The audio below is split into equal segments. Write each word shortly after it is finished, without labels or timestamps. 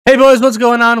Hey boys, what's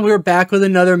going on? We're back with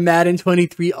another Madden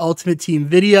 23 Ultimate Team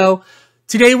video.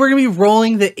 Today we're going to be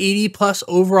rolling the 80 plus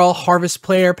overall Harvest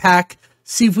Player Pack.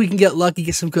 See if we can get lucky,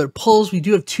 get some good pulls. We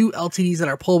do have two LTDs that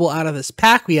are pullable out of this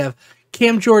pack. We have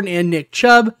Cam Jordan and Nick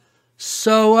Chubb.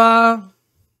 So,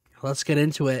 let's get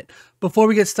into it. Before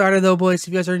we get started though, boys,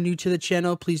 if you guys are new to the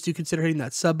channel, please do consider hitting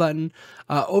that sub button.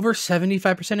 Over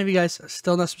 75% of you guys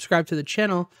still not subscribed to the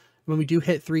channel. When we do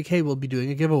hit 3K, we'll be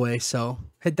doing a giveaway, so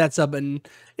hit that sub button.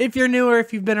 If you're new or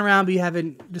if you've been around but you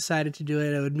haven't decided to do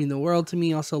it, it would mean the world to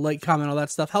me. Also, like, comment, all that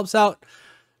stuff helps out,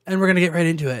 and we're gonna get right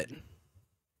into it.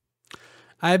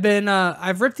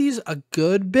 I've ripped these a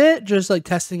good bit, just like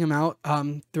testing them out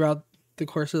throughout the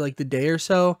course of like the day or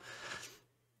so.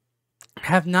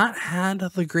 Have not had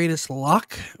the greatest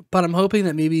luck, but I'm hoping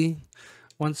that maybe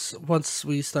once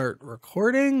we start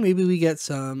recording, maybe we get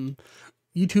some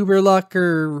YouTuber luck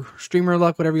or streamer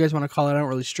luck, whatever you guys want to call it. I don't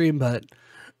really stream, but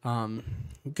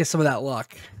get some of that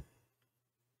luck.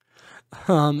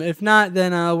 If not,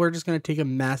 then we're just going to take a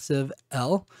massive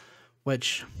L,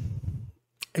 which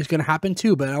is going to happen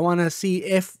too. But I want to see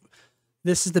if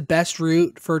this is the best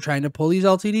route for trying to pull these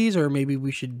LTDs, or maybe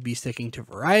we should be sticking to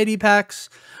variety packs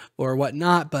or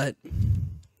whatnot. But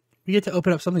we get to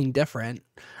open up something different.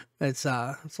 It's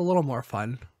a little more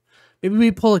fun. Maybe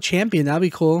we pull a champion. That'd be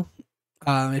cool.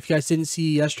 If you guys didn't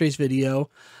see yesterday's video,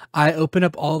 I opened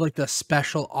up all like the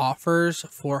special offers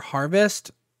for Harvest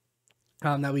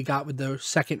that we got with the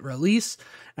second release.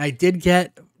 I did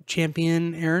get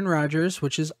champion Aaron Rodgers,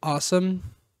 which is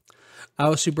awesome. I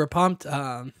was super pumped.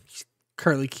 He's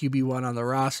currently QB1 on the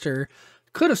roster.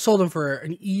 Could have sold him for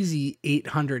an easy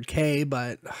 800K,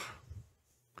 but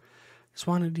just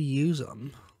wanted to use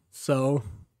him. So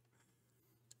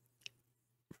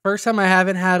first time I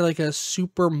haven't had like a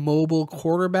super mobile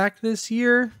quarterback this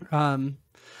year.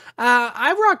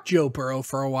 I rocked Joe Burrow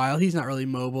for a while. He's not really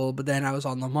mobile, but then I was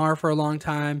on Lamar for a long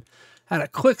time. Had a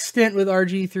quick stint with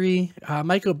RG3.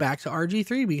 Might go back to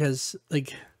RG3 because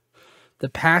like the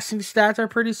passing stats are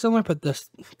pretty similar, but the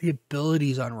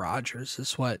abilities on Rodgers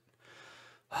is what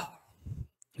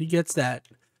he gets. That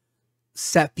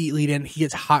set beat lead in. He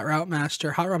gets Hot Route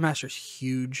Master. Hot Route Master is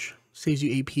huge. Saves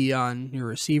you AP on your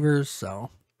receivers, so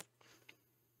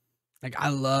like, I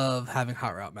love having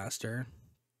Hot Route Master.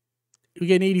 We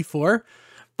get an 84.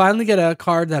 Finally get a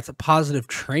card that's a positive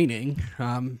training.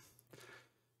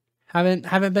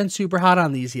 Haven't been super hot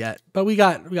on these yet, but we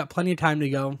got plenty of time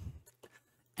to go.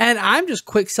 And I'm just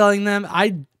quick selling them.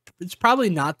 It's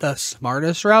probably not the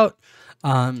smartest route.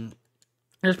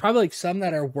 There's probably like some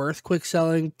that are worth quick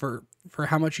selling for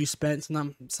how much you spent.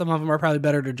 Some of them are probably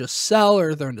better to just sell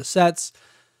or throw into sets.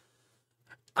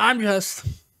 I'm just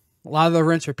a lot of the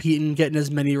rinse repeating, getting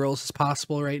as many rolls as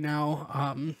possible right now.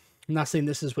 I'm not saying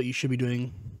this is what you should be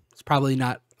doing. It's probably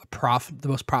not the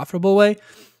most profitable way.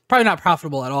 Probably not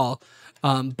profitable at all.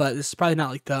 But this is probably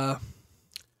not like the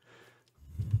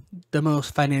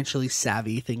most financially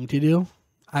savvy thing to do.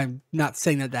 I'm not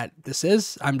saying that this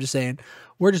is. I'm just saying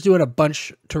we're just doing a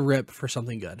bunch to rip for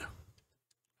something good.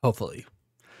 Hopefully.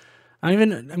 I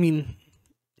mean,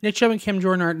 Nick Chubb and Cam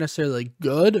Jordan aren't necessarily like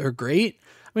good or great.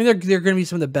 I mean, they're going to be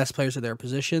some of the best players at their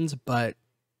positions, but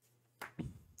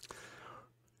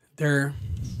they're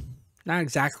not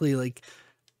exactly like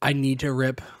I need to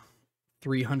rip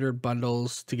 300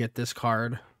 bundles to get this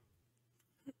card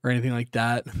or anything like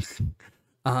that.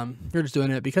 They're just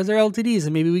doing it because they're LTDs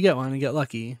and maybe we get one and get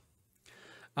lucky.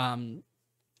 And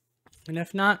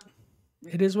if not,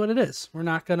 it is what it is. We're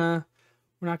not gonna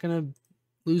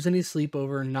lose any sleep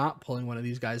over not pulling one of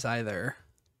these guys either.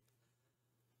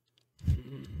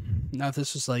 Now, if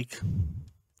this was like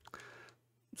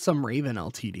some Raven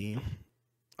LTD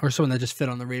or someone that just fit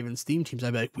on the Ravens theme teams,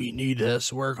 I'd be like, we need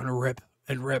this. We're going to rip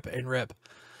and rip and rip.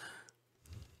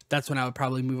 That's when I would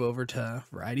probably move over to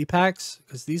variety packs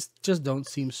because these just don't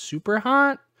seem super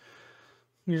hot.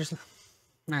 You're just,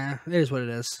 nah, it is what it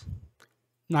is.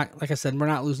 Not, like I said, we're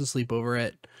not losing sleep over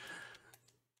it.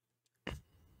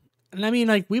 And I mean,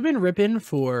 like, we've been ripping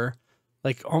for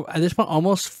like at this point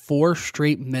almost 4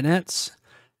 straight minutes.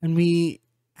 And we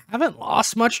haven't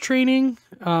lost much training.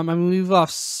 I mean, we've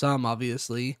lost some,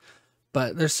 obviously.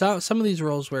 But there's some of these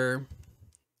rolls where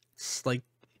it's like,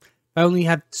 if I only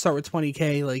had to start with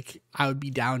 20K, like, I would be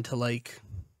down to, like,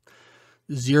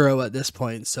 0 at this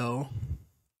point. So,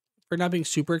 for not being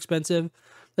super expensive,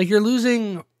 like, you're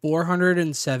losing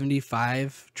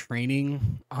 475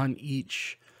 training on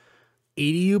each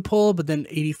 80 you pull, but then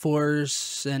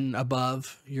 84s and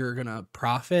above, you're going to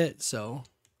profit. So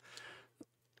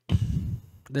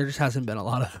there just hasn't been a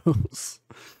lot of those,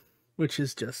 which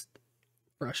is just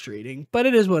frustrating, but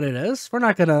it is what it is. We're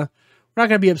not gonna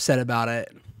be upset about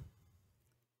it.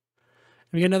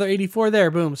 We get another 84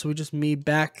 there. Boom. So we just made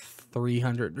back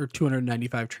 300 or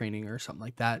 295 training or something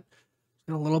like that.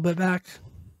 And a little bit back.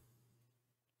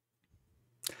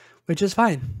 Which is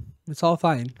fine. It's all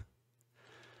fine.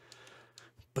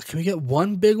 But can we get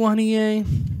one big one, EA?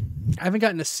 I haven't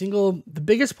gotten a single... The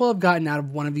biggest pull I've gotten out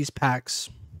of one of these packs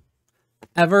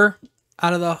ever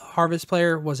out of the Harvest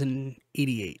Player was an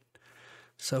 88.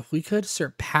 So if we could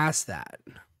surpass that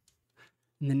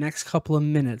in the next couple of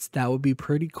minutes, that would be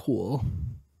pretty cool.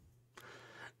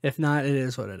 If not, it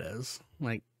is what it is.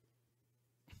 Like,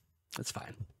 it's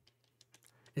fine.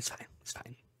 It's fine. It's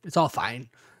fine. It's all fine.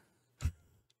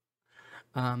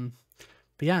 But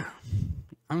yeah,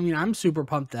 I mean, I'm super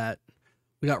pumped that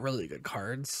we got really good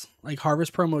cards. Like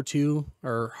Harvest Promo 2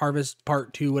 or Harvest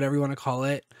Part 2, whatever you want to call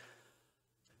it.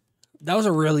 That was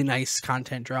a really nice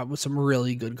content drop with some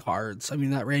really good cards. I mean,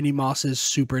 that Randy Moss is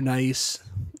super nice.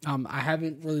 I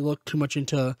haven't really looked too much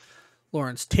into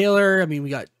Lawrence Taylor. I mean, we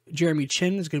got Jeremy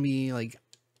Chin is going to be like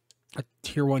a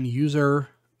tier 1 user.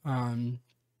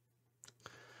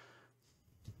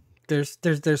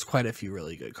 There's quite a few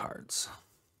really good cards.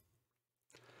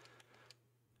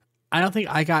 I don't think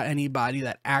I got anybody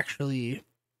that actually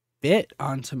fit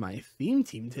onto my theme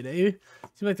team today.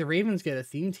 Seems like the Ravens get a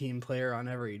theme team player on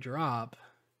every drop,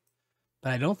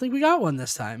 but I don't think we got one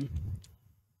this time,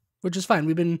 which is fine.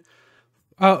 We've been,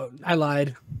 oh, I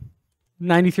lied.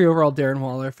 93 overall Darren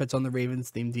Waller fits on the Ravens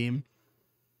theme team.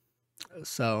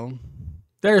 So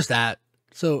there's that.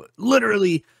 So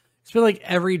literally it's been like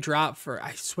every drop for,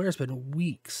 I swear it's been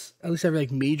weeks, at least every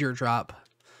like major drop.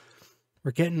 We're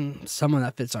getting someone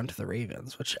that fits onto the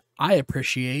Ravens, which I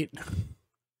appreciate.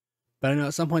 But I know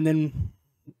at some point then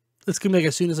it's gonna be like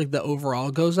as soon as like the overall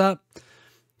goes up,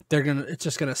 it's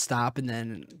just gonna stop, and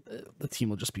then the team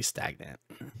will just be stagnant.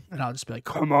 And I'll just be like,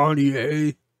 come on,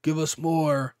 EA, give us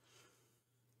more.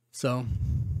 So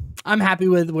I'm happy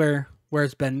with where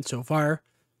it's been so far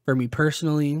for me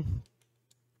personally.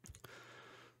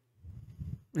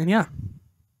 And yeah.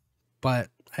 But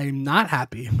I'm not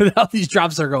happy with how these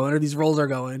drops are going or these rolls are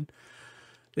going.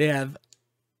 They have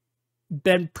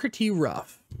been pretty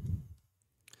rough.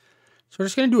 So we're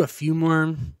just going to do a few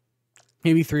more,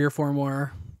 maybe 3 or 4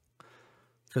 more,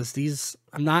 because these,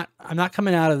 I'm not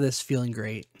coming out of this feeling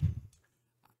great.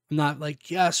 I'm not like,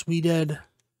 yes, we did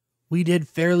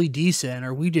fairly decent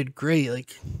or we did great.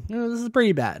 Like, you know, this is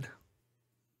pretty bad.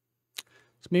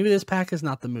 So maybe this pack is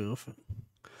not the move.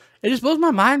 It just blows my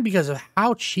mind because of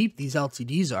how cheap these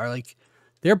LTDs are. Like,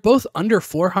 they're both under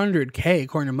 400K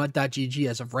according to Mud.gg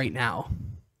as of right now.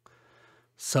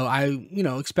 So I, you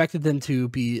know, expected them to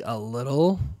be a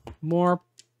little more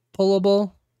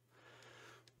pullable.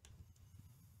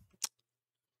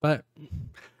 But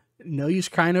no use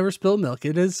crying over spilled milk.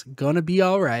 It is going to be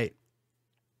all right.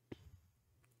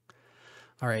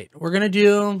 All right, we're going to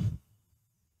do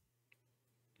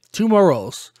 2 more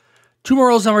rolls. 2 more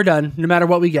rolls and we're done, no matter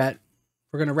what we get.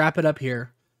 We're going to wrap it up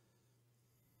here.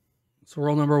 So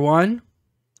roll number 1,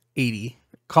 80.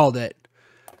 Called it.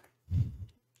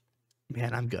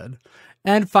 Man, I'm good.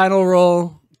 And final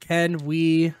roll. Can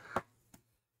we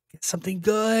get something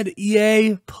good?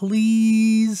 EA,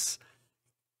 please.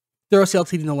 Throw us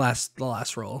LTD in the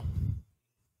last roll.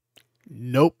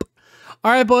 Nope.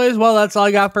 All right, boys. Well, that's all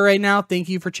I got for right now. Thank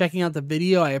you for checking out the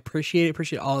video. I appreciate it.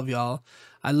 Appreciate all of y'all.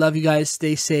 I love you guys.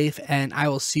 Stay safe, and I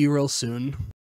will see you real soon.